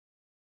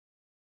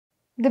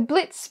The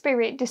Blitz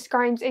Spirit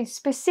describes a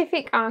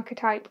specific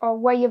archetype or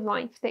way of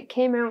life that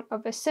came out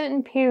of a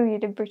certain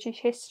period of British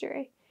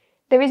history.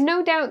 There is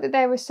no doubt that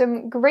there were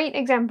some great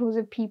examples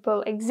of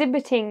people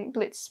exhibiting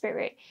Blitz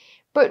Spirit,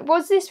 but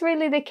was this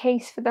really the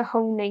case for the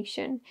whole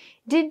nation?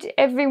 Did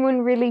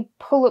everyone really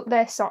pull up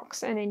their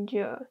socks and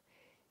endure?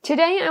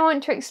 Today I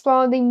want to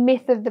explore the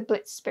myth of the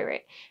Blitz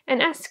Spirit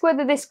and ask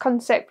whether this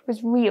concept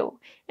was real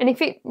and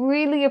if it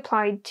really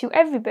applied to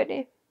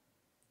everybody.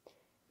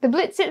 The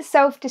Blitz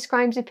itself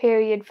describes a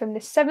period from the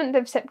 7th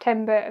of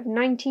September of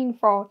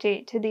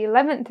 1940 to the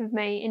 11th of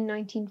May in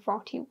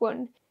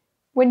 1941,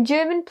 when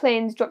German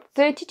planes dropped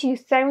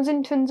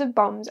 32,000 tons of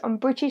bombs on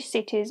British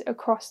cities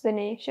across the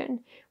nation,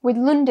 with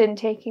London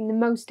taking the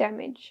most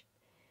damage.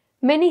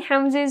 Many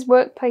houses,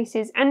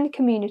 workplaces and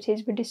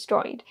communities were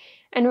destroyed,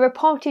 and a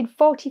reported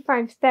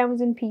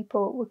 45,000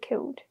 people were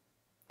killed.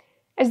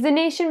 As the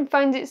nation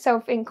finds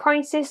itself in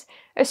crisis,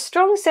 a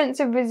strong sense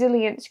of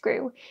resilience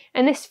grew,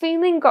 and this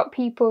feeling got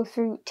people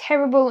through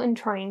terrible and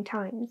trying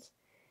times.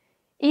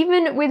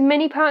 Even with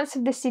many parts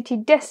of the city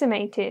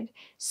decimated,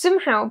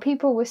 somehow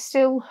people were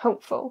still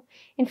hopeful.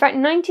 In fact,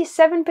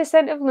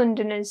 97% of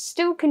Londoners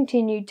still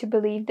continued to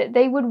believe that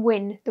they would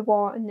win the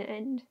war in the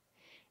end.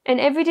 And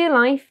everyday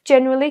life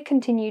generally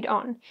continued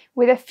on,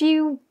 with a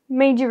few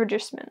major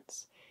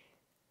adjustments.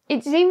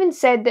 It's even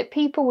said that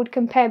people would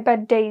compare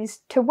bad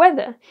days to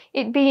weather,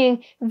 it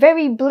being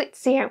very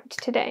blitzy out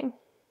today.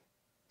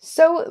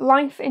 So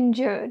life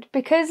endured,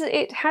 because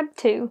it had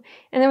to,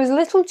 and there was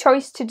little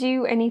choice to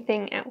do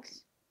anything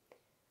else.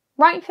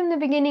 Right from the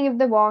beginning of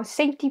the war,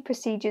 safety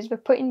procedures were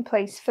put in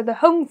place for the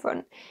home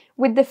front,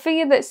 with the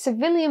fear that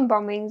civilian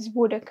bombings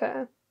would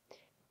occur.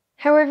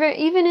 However,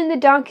 even in the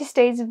darkest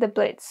days of the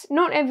Blitz,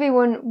 not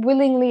everyone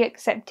willingly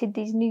accepted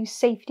these new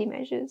safety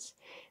measures.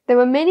 There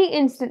were many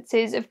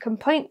instances of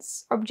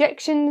complaints,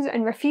 objections,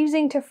 and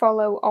refusing to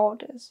follow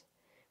orders.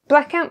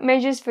 Blackout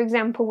measures, for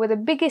example, were the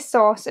biggest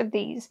source of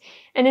these,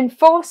 and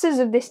enforcers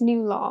of this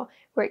new law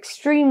were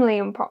extremely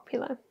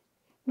unpopular.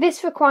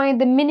 This required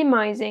the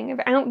minimizing of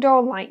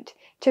outdoor light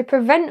to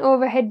prevent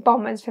overhead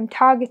bombers from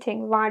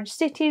targeting large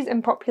cities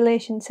and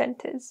population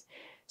centers.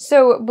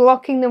 So,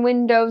 blocking the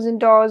windows and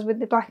doors with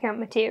the blackout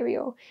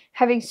material,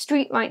 having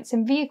streetlights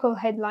and vehicle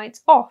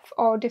headlights off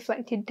or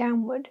deflected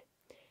downward.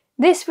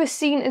 This was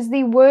seen as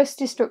the worst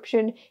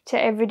disruption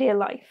to everyday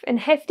life, and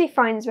hefty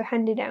fines were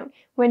handed out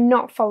when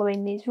not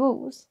following these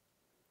rules.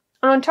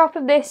 And on top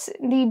of this,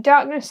 the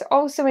darkness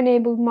also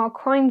enabled more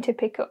crime to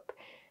pick up.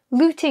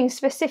 Looting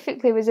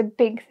specifically was a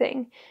big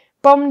thing,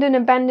 bombed and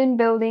abandoned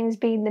buildings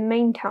being the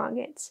main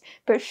targets,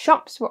 but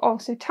shops were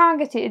also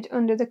targeted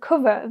under the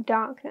cover of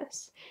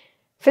darkness.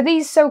 For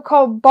these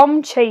so-called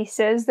bomb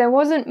chasers, there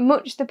wasn't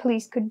much the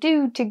police could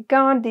do to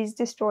guard these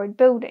destroyed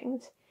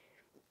buildings.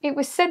 It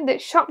was said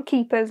that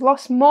shopkeepers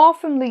lost more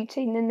from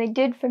looting than they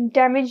did from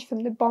damage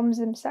from the bombs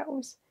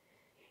themselves.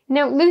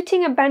 Now,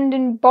 looting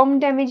abandoned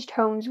bomb-damaged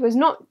homes was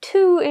not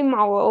too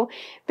immoral,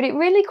 but it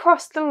really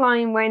crossed the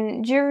line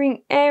when,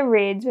 during air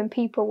raids when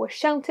people were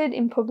sheltered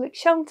in public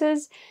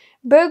shelters,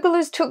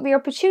 burglars took the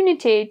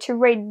opportunity to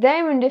raid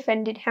their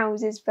undefended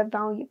houses for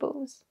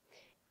valuables.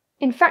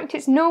 In fact,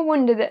 it's no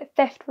wonder that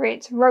theft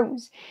rates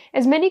rose,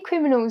 as many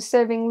criminals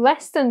serving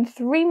less than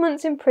 3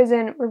 months in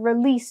prison were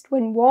released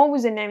when war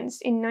was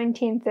announced in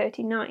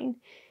 1939,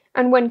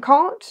 and when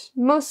caught,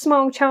 most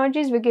small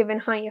charges were given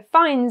higher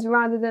fines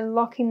rather than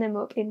locking them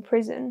up in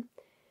prison.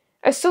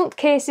 Assault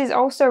cases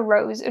also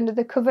rose under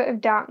the cover of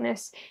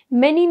darkness.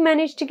 Many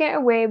managed to get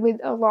away with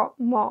a lot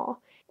more.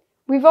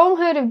 We've all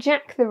heard of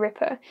Jack the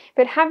Ripper,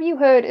 but have you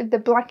heard of the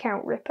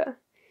Blackout Ripper?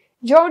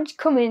 George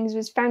Cummins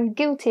was found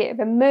guilty of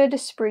a murder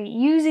spree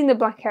using the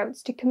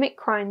blackouts to commit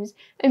crimes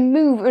and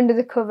move under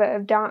the cover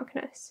of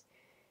darkness.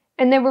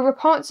 And there were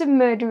reports of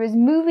murderers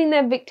moving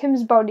their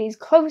victims' bodies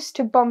close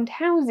to bombed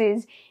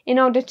houses in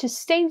order to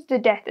stage the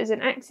death as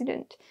an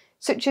accident,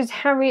 such as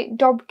Harry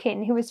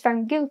Dobkin, who was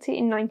found guilty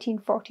in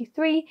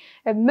 1943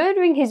 of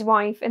murdering his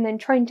wife and then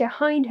trying to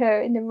hide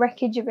her in the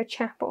wreckage of a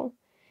chapel.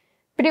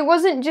 But it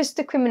wasn't just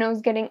the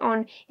criminals getting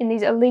on in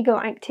these illegal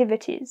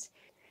activities.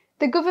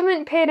 The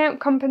government paid out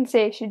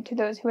compensation to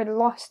those who had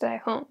lost their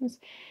homes,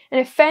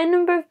 and a fair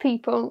number of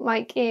people,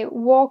 like a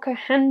Walker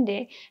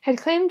Handy, had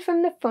claimed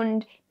from the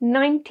fund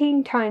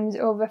 19 times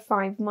over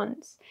 5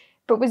 months,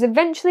 but was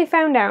eventually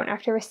found out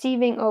after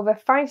receiving over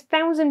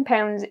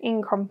 £5,000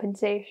 in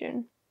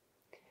compensation.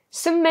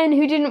 Some men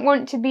who didn't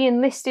want to be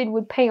enlisted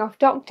would pay off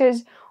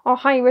doctors or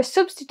hire a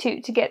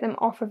substitute to get them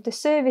off of the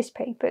service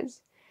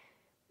papers.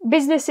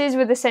 Businesses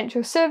with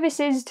essential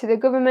services to the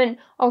government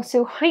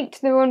also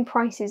hiked their own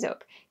prices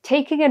up,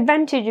 taking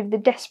advantage of the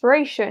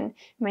desperation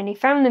many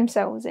found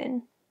themselves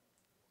in.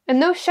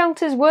 And though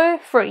shelters were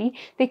free,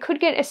 they could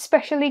get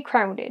especially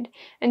crowded,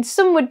 and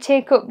some would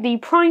take up the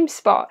prime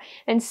spot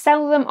and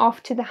sell them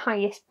off to the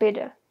highest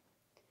bidder.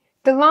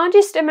 The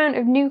largest amount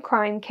of new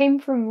crime came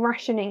from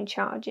rationing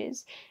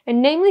charges,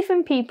 and namely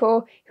from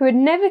people who had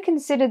never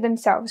considered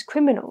themselves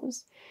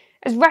criminals.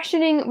 As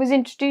rationing was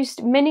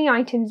introduced, many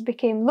items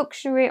became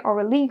luxury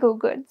or illegal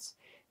goods.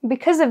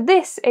 Because of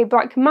this, a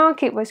black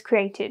market was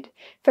created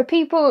for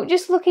people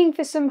just looking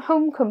for some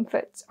home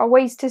comforts or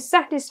ways to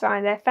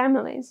satisfy their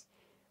families.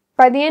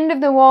 By the end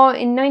of the war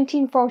in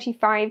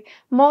 1945,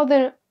 more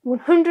than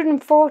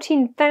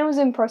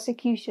 114,000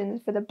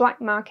 prosecutions for the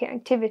black market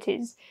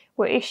activities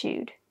were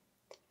issued.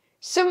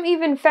 Some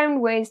even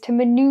found ways to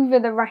maneuver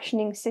the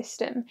rationing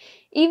system,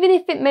 even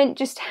if it meant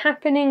just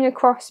happening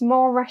across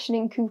more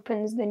rationing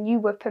coupons than you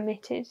were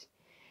permitted.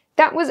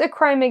 That was a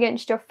crime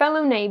against your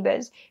fellow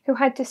neighbours who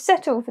had to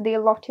settle for the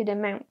allotted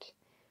amount.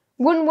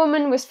 One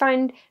woman was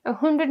fined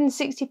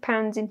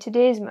 £160 in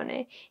today's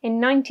money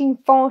in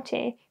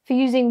 1940 for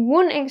using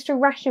one extra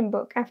ration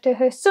book after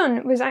her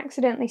son was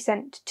accidentally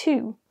sent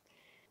 2.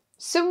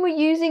 Some were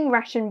using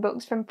ration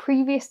books from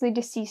previously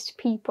deceased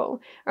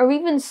people, or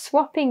even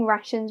swapping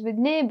rations with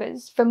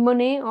neighbours for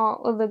money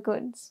or other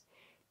goods.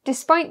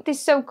 Despite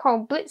this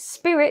so-called Blitz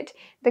Spirit,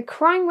 the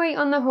crime rate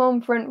on the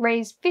home front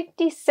raised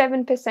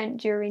 57%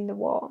 during the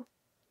war.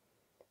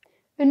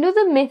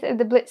 Another myth of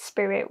the Blitz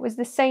Spirit was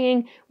the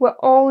saying, "We're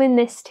all in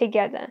this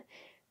together,"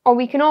 or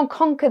 "We can all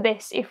conquer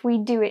this if we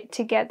do it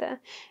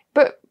together."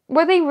 But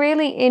were they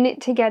really in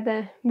it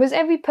together? Was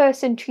every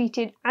person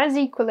treated as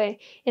equally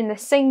in the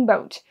same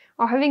boat,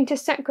 or having to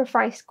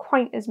sacrifice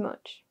quite as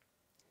much?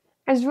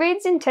 As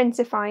raids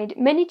intensified,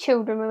 many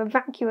children were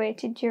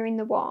evacuated during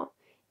the war.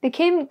 They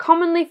came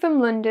commonly from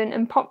London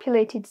and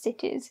populated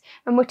cities,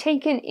 and were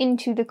taken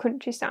into the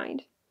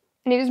countryside.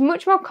 And it was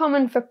much more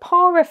common for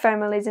poorer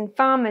families and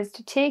farmers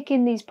to take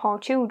in these poor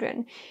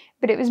children,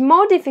 but it was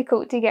more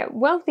difficult to get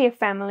wealthier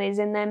families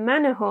in their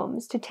manor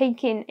homes to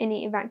take in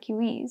any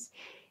evacuees.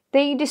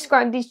 They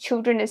described these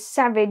children as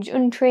savage,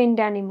 untrained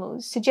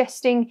animals,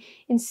 suggesting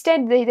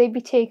instead they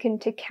be taken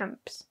to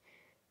camps.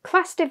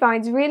 Class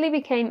divides really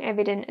became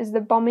evident as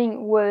the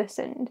bombing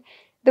worsened.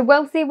 The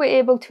wealthy were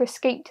able to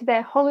escape to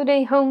their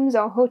holiday homes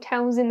or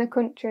hotels in the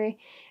country,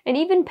 and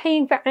even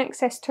paying for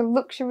access to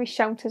luxury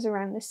shelters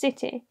around the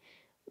city.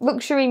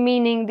 Luxury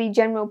meaning the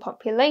general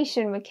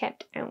population were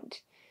kept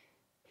out.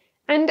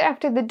 And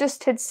after the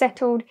dust had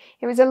settled,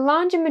 it was a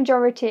larger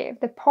majority of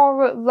the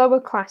poorer lower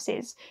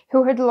classes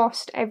who had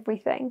lost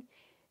everything.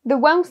 The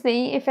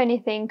wealthy, if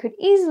anything, could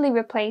easily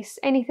replace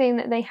anything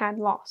that they had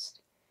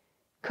lost.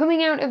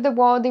 Coming out of the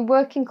war, the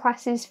working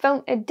classes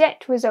felt a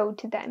debt was owed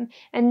to them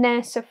and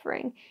their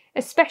suffering,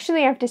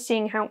 especially after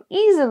seeing how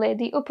easily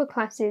the upper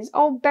classes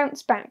all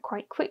bounced back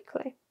quite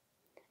quickly.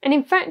 And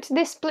in fact,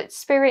 this Blitz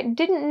Spirit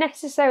didn't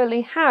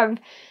necessarily have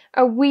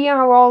a "we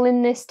are all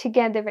in this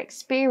together"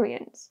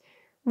 experience.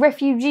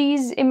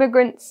 Refugees,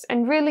 immigrants,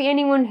 and really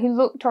anyone who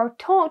looked or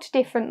talked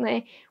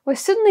differently were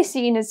suddenly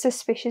seen as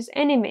suspicious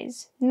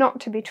enemies, not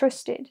to be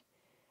trusted.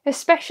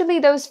 Especially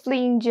those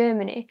fleeing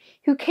Germany,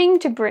 who came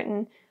to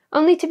Britain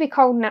only to be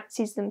called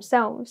Nazis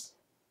themselves.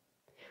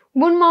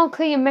 One more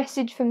clear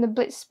message from the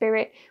Blitz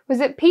Spirit was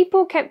that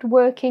people kept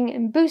working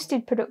and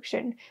boosted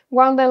production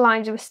while their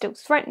lives were still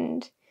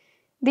threatened.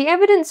 The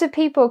evidence of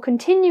people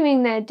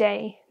continuing their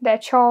day, their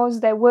chores,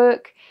 their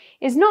work,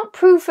 is not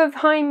proof of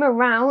high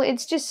morale,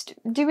 it's just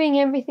doing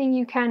everything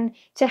you can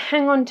to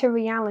hang on to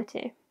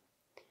reality.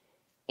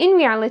 In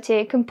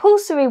reality,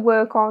 compulsory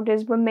work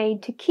orders were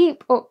made to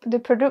keep up the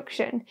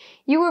production.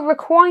 You were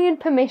required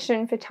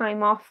permission for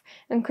time off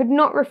and could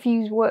not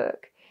refuse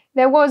work.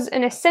 There was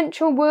an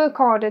essential work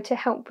order to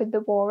help with the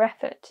war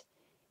effort.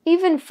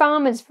 Even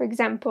farmers, for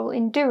example,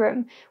 in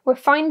Durham, were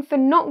fined for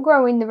not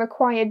growing the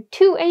required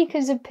 2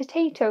 acres of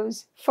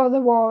potatoes for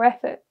the war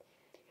effort.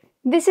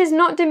 This is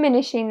not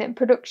diminishing that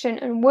production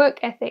and work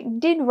ethic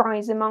did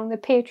rise among the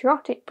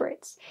patriotic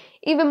Brits,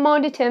 even more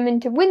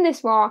determined to win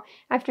this war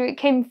after it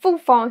came full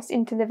force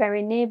into the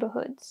very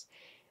neighbourhoods.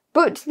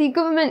 But the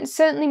government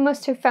certainly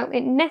must have felt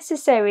it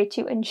necessary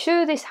to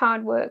ensure this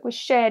hard work was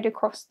shared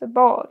across the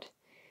board.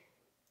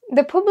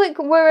 The public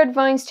were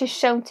advised to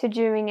shelter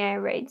during air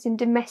raids in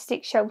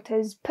domestic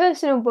shelters,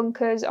 personal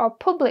bunkers, or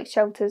public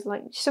shelters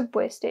like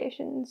subway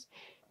stations.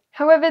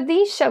 However,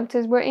 these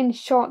shelters were in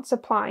short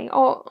supply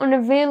or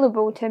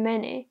unavailable to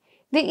many.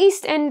 The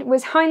East End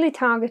was highly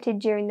targeted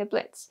during the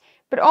Blitz,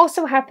 but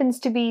also happens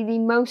to be the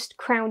most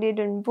crowded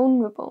and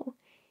vulnerable.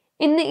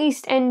 In the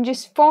East End,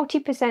 just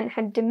 40%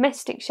 had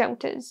domestic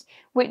shelters,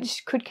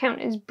 which could count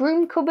as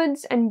broom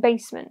cupboards and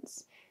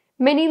basements.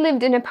 Many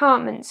lived in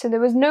apartments, so there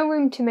was no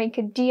room to make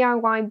a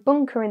DIY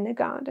bunker in the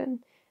garden,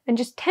 and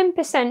just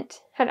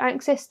 10% had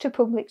access to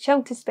public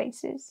shelter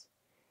spaces.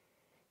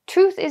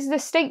 Truth is, the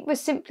state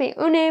was simply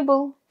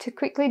unable to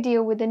quickly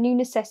deal with the new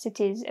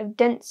necessities of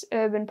dense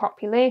urban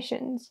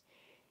populations.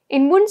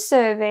 In one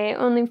survey,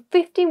 only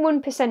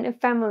 51% of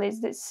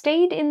families that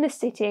stayed in the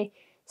city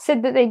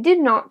said that they did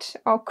not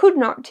or could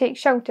not take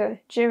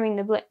shelter during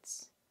the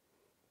Blitz.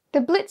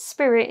 The Blitz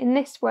Spirit in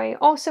this way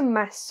also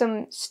masked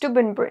some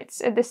stubborn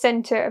Brits at the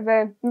centre of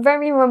a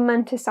very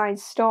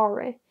romanticised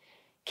story.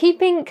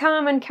 Keeping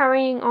calm and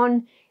carrying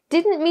on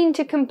didn't mean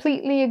to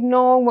completely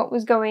ignore what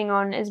was going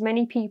on, as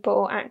many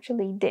people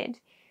actually did.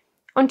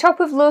 On top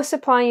of low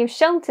supply of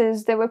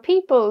shelters, there were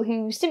people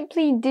who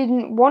simply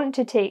didn't want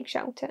to take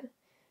shelter.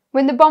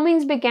 When the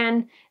bombings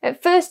began,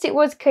 at first it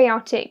was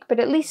chaotic, but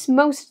at least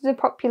most of the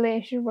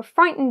population were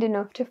frightened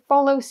enough to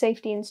follow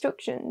safety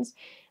instructions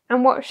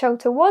and what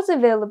shelter was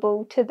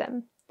available to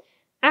them.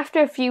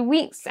 After a few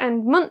weeks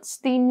and months,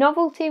 the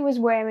novelty was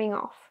wearing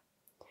off.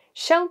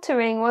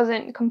 Sheltering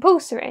wasn't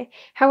compulsory,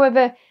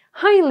 however,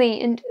 highly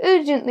and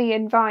urgently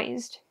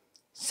advised.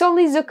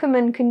 Solly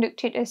Zuckerman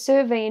conducted a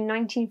survey in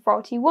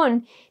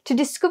 1941 to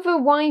discover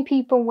why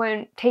people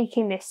weren't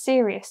taking this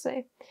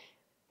seriously.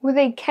 Were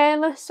they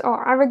careless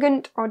or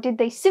arrogant, or did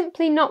they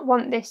simply not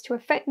want this to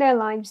affect their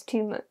lives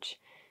too much?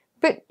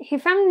 But he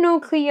found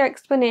no clear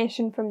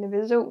explanation from the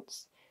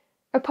results.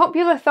 A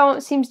popular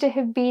thought seems to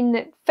have been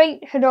that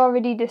fate had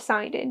already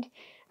decided.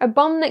 A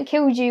bomb that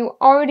killed you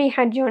already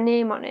had your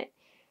name on it.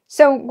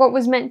 So what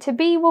was meant to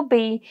be will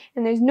be,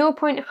 and there's no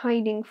point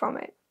hiding from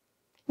it.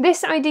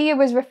 This idea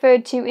was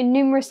referred to in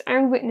numerous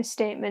eyewitness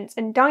statements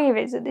and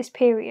diaries at this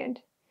period.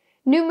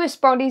 Numerous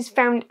bodies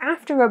found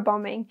after a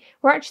bombing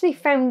were actually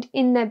found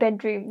in their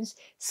bedrooms,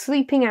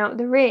 sleeping out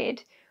the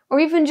raid, or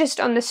even just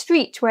on the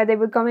street where they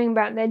were going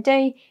about their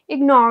day,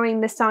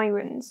 ignoring the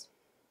sirens.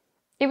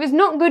 It was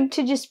not good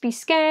to just be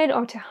scared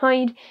or to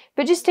hide,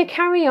 but just to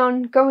carry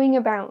on going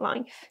about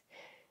life.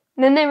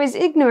 And then there is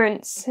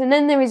ignorance, and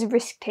then there is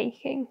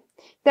risk-taking.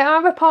 There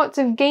are reports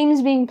of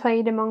games being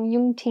played among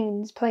young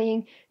teens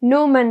playing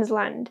no man's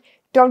land,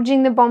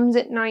 dodging the bombs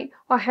at night,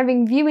 or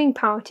having viewing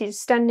parties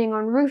standing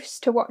on roofs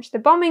to watch the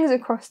bombings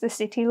across the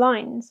city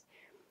lines.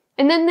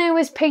 And then there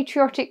was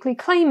patriotically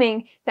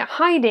claiming that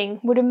hiding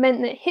would have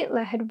meant that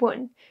Hitler had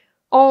won,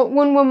 or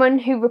one woman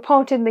who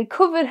reportedly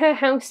covered her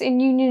house in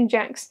Union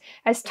Jacks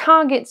as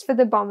targets for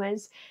the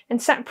bombers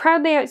and sat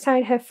proudly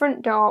outside her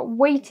front door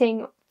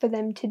waiting for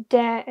them to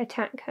dare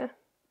attack her.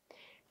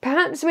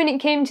 Perhaps when it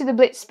came to the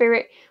Blitz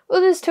Spirit,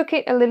 others took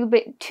it a little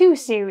bit too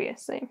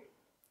seriously.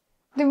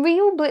 The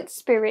real Blitz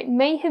Spirit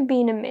may have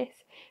been a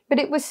myth, but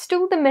it was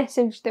still the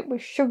message that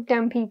was shoved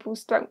down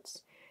people's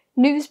throats.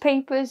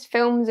 Newspapers,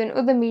 films and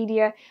other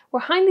media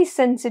were highly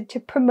censored to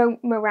promote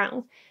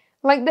morale,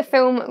 like the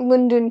film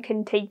London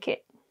Can Take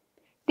It.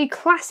 The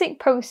classic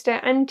poster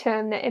and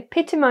term that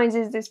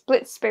epitomizes this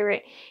Blitz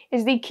Spirit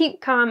is the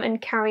Keep Calm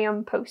and Carry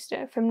On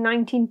poster from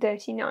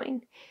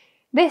 1939.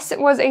 This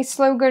was a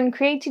slogan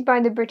created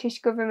by the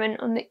British government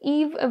on the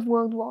eve of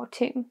World War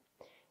II.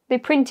 They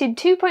printed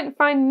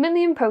 2.5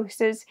 million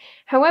posters,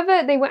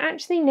 however they were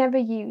actually never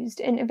used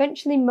and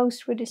eventually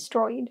most were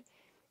destroyed.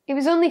 It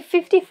was only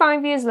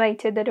 55 years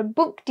later that a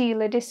book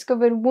dealer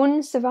discovered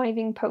one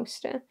surviving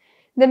poster.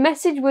 The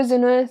message was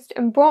unearthed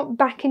and brought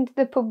back into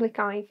the public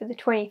eye for the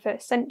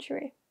 21st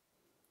century.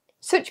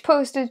 Such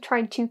posters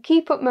tried to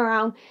keep up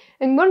morale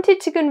and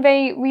wanted to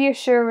convey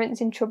reassurance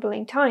in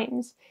troubling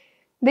times.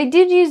 They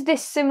did use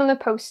this similar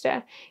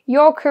poster: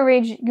 "Your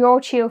courage, your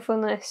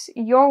cheerfulness,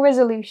 your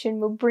resolution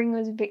will bring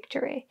us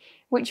victory,"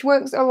 which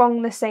works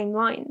along the same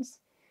lines.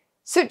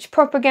 Such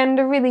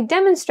propaganda really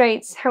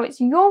demonstrates how it's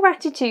your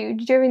attitude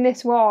during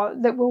this war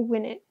that will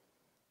win it.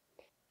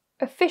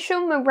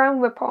 Official morale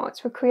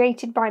reports were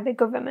created by the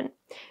government.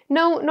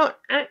 No, not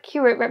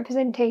accurate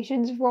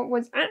representations of what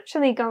was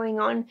actually going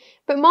on,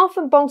 but more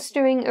for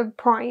bolstering of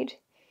pride.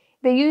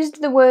 They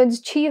used the words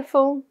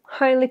cheerful,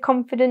 highly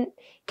confident,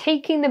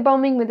 taking the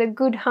bombing with a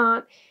good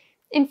heart.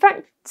 In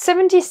fact,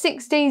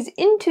 76 days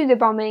into the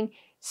bombing,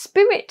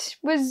 spirit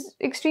was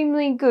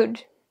extremely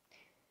good.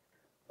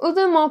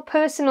 Other more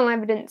personal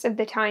evidence of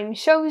the time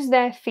shows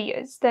their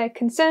fears, their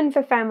concern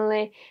for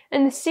family,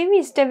 and the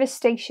serious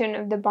devastation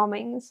of the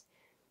bombings.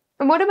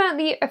 And what about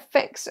the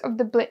effects of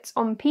the Blitz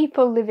on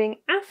people living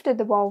after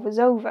the war was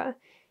over?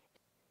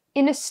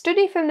 In a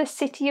study from the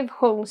city of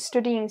Hull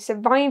studying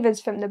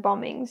survivors from the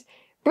bombings,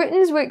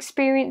 Britons were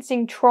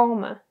experiencing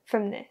trauma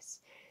from this.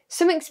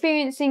 Some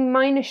experiencing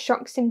minor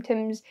shock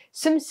symptoms,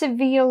 some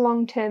severe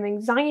long-term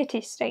anxiety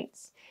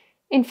states.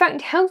 In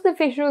fact, health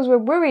officials were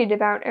worried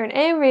about an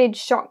air raid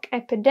shock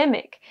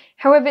epidemic.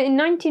 However, in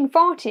the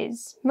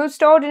 1940s,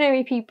 most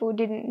ordinary people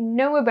didn't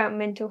know about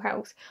mental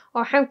health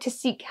or how to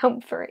seek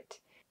help for it.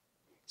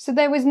 So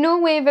there was no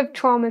wave of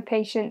trauma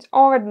patients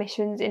or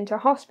admissions into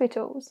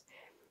hospitals.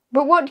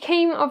 But what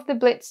came of the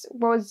Blitz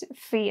was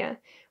fear.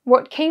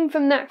 What came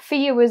from that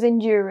fear was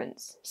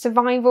endurance,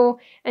 survival,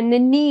 and the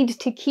need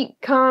to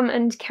keep calm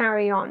and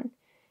carry on.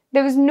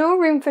 There was no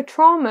room for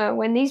trauma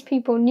when these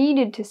people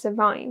needed to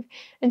survive,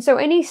 and so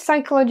any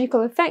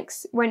psychological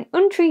effects went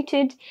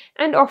untreated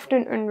and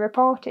often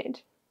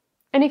unreported.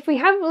 And if we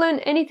have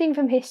learned anything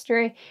from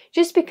history,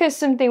 just because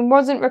something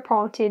wasn't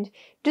reported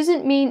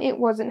doesn't mean it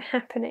wasn't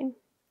happening.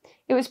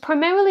 It was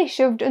primarily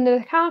shoved under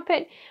the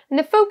carpet, and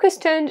the focus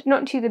turned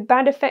not to the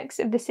bad effects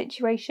of the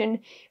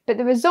situation, but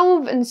the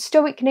resolve and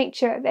stoic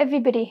nature of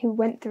everybody who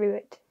went through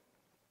it.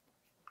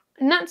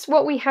 And that's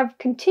what we have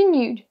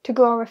continued to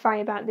glorify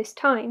about this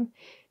time,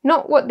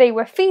 not what they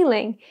were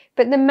feeling,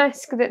 but the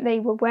mask that they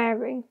were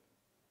wearing.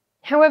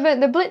 However,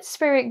 the Blitz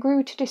Spirit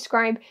grew to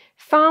describe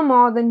far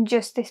more than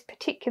just this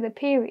particular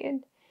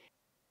period.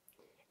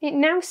 It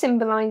now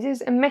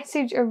symbolises a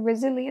message of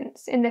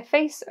resilience in the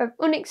face of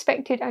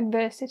unexpected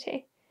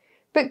adversity.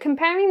 But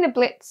comparing the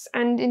Blitz,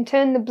 and in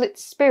turn the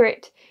Blitz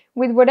Spirit,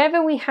 with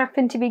whatever we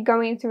happen to be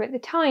going through at the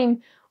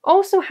time,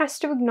 also has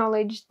to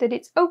acknowledge that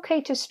it's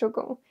okay to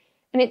struggle,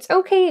 and it's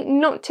okay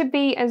not to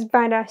be as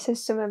badass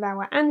as some of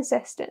our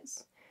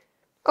ancestors.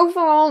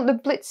 Overall, the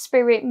Blitz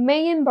Spirit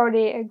may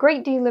embody a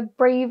great deal of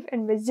brave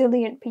and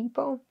resilient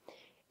people.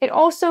 It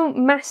also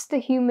masks the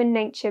human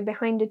nature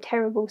behind a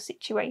terrible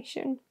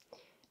situation.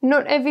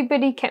 Not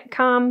everybody kept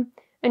calm,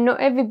 and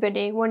not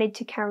everybody wanted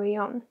to carry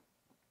on.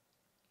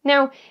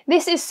 Now,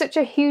 this is such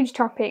a huge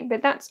topic,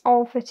 but that's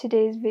all for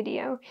today's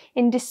video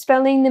in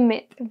dispelling the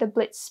myth of the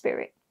Blitz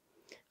Spirit.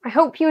 I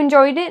hope you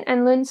enjoyed it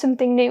and learned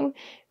something new.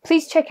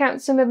 Please check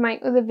out some of my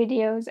other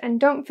videos and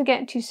don't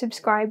forget to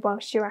subscribe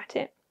whilst you're at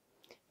it.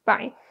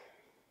 Bye.